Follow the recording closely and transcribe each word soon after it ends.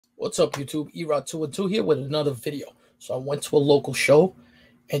What's up, YouTube? Erod212 here with another video. So I went to a local show,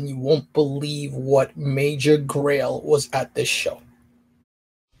 and you won't believe what Major Grail was at this show.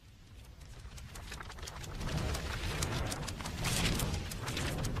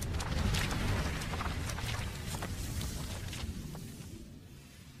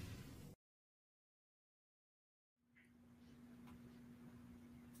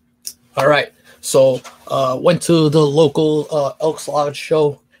 All right, so went to the local Elks Lodge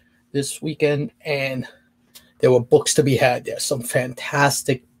Show this weekend, and there were books to be had there, some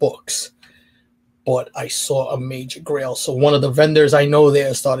fantastic books. But I saw a Major Grail. So one of the vendors I know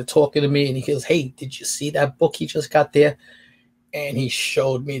there started talking to me, and he goes, "Hey, did you see that book he just got there?" And he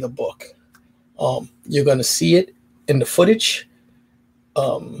showed me the book. You're going to see it in the footage.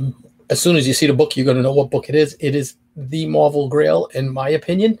 As soon as you see the book, you're going to know what book it is. It is the Marvel Grail, in my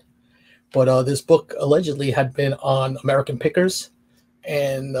opinion. But this book allegedly had been on American Pickers,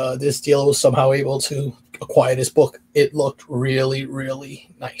 and this dealer was somehow able to acquire this book. It looked really, really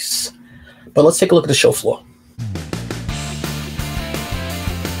nice. But let's take a look at the show floor.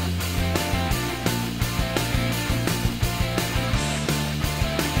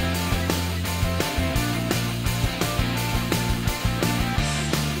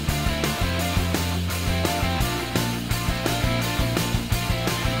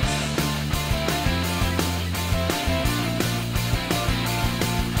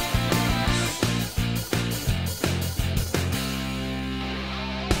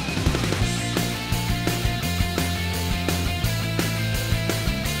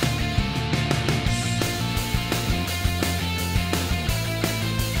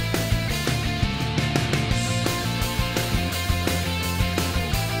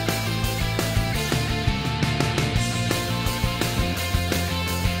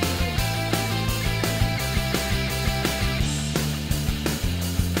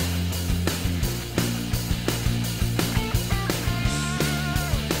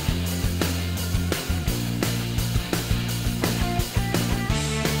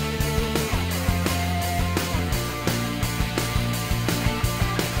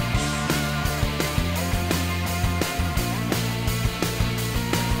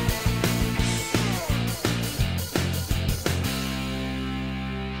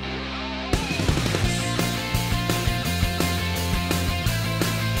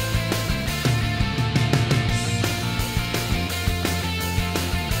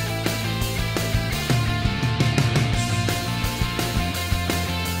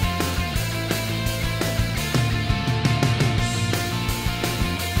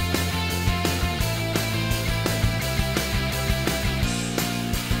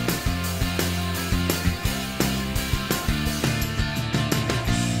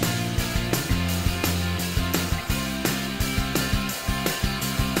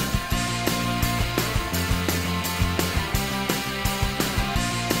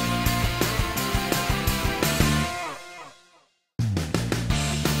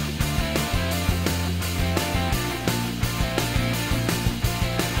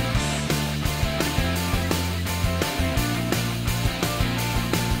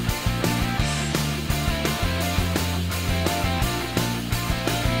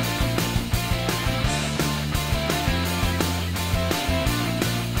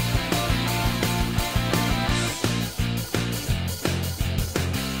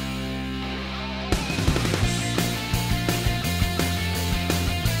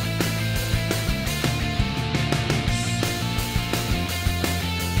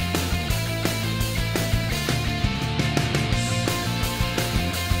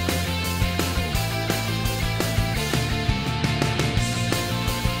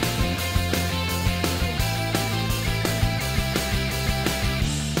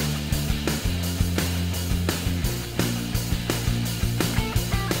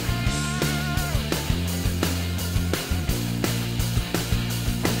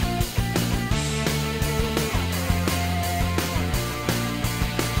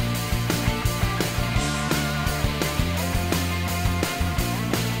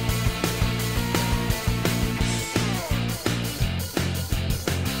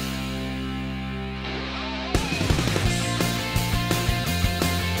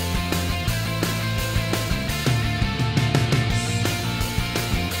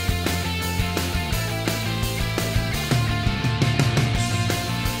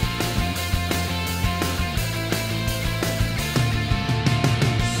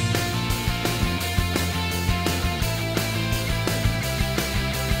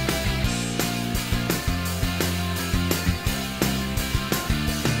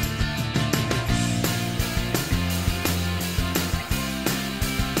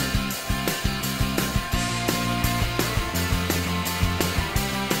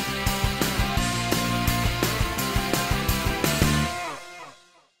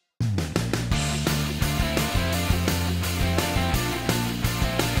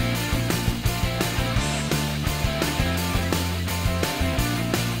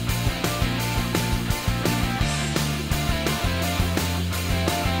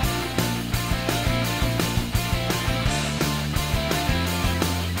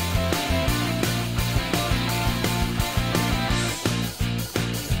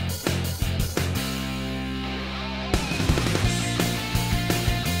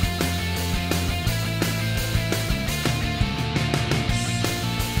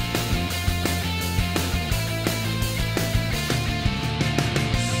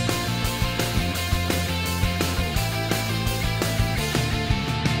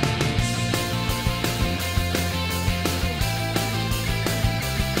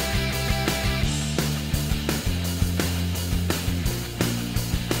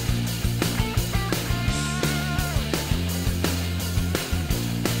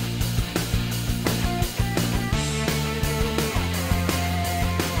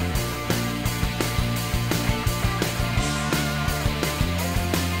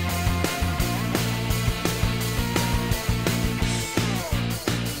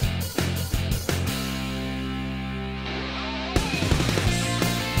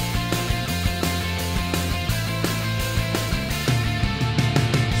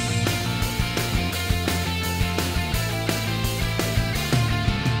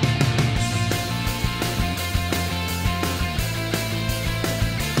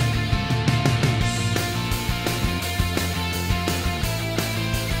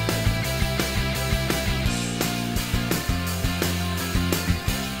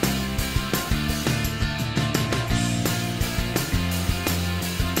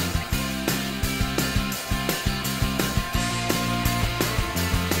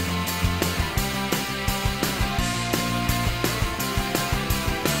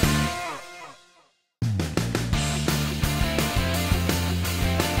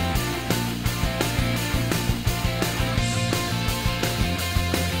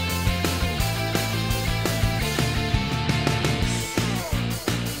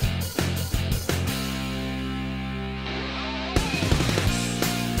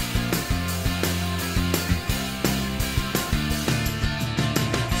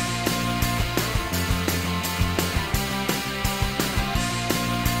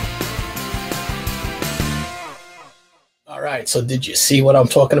 right, so did you see what I'm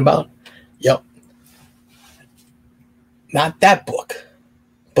talking about? Yep. Not that book,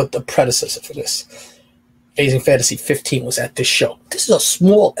 but the predecessor for this. Amazing Fantasy 15 was at this show. This is a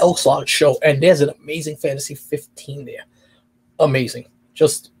small Elks Lodge show, and there's an Amazing Fantasy 15 there. Amazing.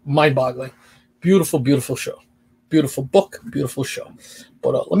 Just mind-boggling. Beautiful, beautiful show. Beautiful book, beautiful show.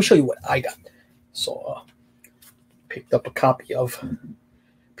 But let me show you what I got. So, picked up a copy of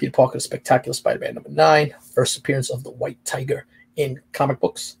Peter Parker, the Spectacular Spider-Man #9, first appearance of the White Tiger in comic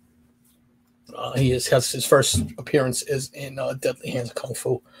books. Has his first appearance is in Deadly Hands of Kung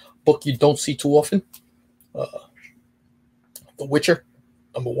Fu, book you don't see too often. The Witcher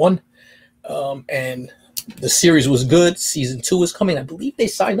 #1, and the series was good. Season 2 is coming. I believe they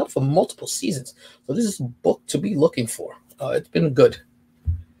signed up for multiple seasons, so this is a book to be looking for. It's been good.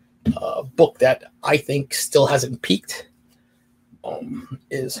 Book that I think still hasn't peaked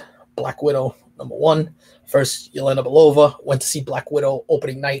is Black Widow #1. First, Yelena Belova. Went to see Black Widow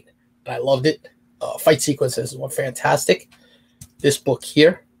opening night, and I loved it. Fight sequences were fantastic. This book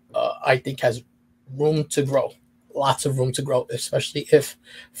here, I think, has room to grow. Lots of room to grow, especially if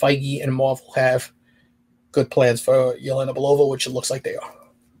Feige and Marvel have good plans for Yelena Belova, which it looks like they are.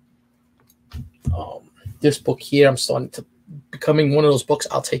 This book here, I'm starting to becoming one of those books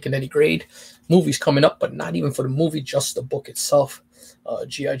I'll take in any grade. Movie's coming up, but not even for the movie, just the book itself.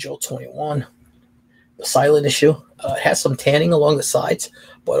 G.I. Joe 21, the silent issue. Has some tanning along the sides,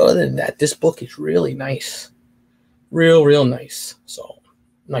 but other than that, this book is really nice. Real nice. So,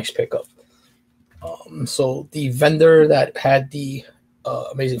 nice pickup. So the vendor that had the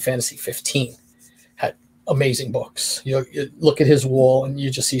Amazing Fantasy 15 had amazing books. You look at his wall and you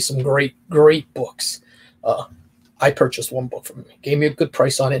just see some great books. I purchased one book from him. He gave me a good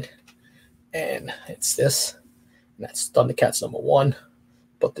price on it, and it's this. And that's Thundercats #1,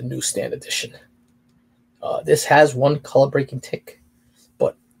 but the newsstand edition. This has one color breaking tick,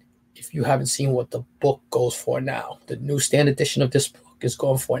 but if you haven't seen what the book goes for now, the newsstand edition of this book is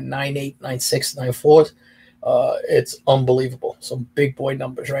going for 9.8, 9.6, 9.4. It's unbelievable. Some big boy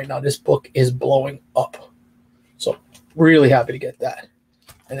numbers right now. This book is blowing up. So really happy to get that.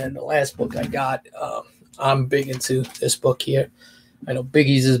 And then the last book I got, I'm big into this book here. I know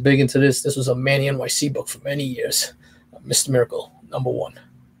Biggie's is big into this. This was a Manny NYC book for many years. Mr. Miracle #1.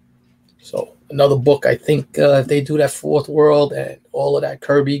 So another book, I think if they do that Fourth World and all of that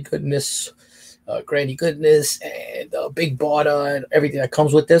Kirby goodness, Granny goodness, and Big Barda and everything that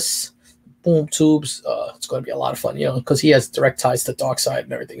comes with this, boom tubes, it's going to be a lot of fun, because he has direct ties to Darkseid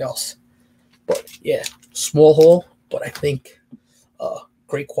and everything else. But yeah, small haul, but I think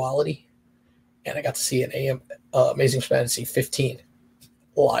great quality. And I got to see an Amazing Fantasy 15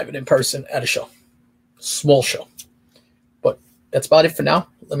 live and in person at a show. Small show. But that's about it for now.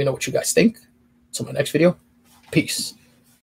 Let me know what you guys think. Till my next video. Peace.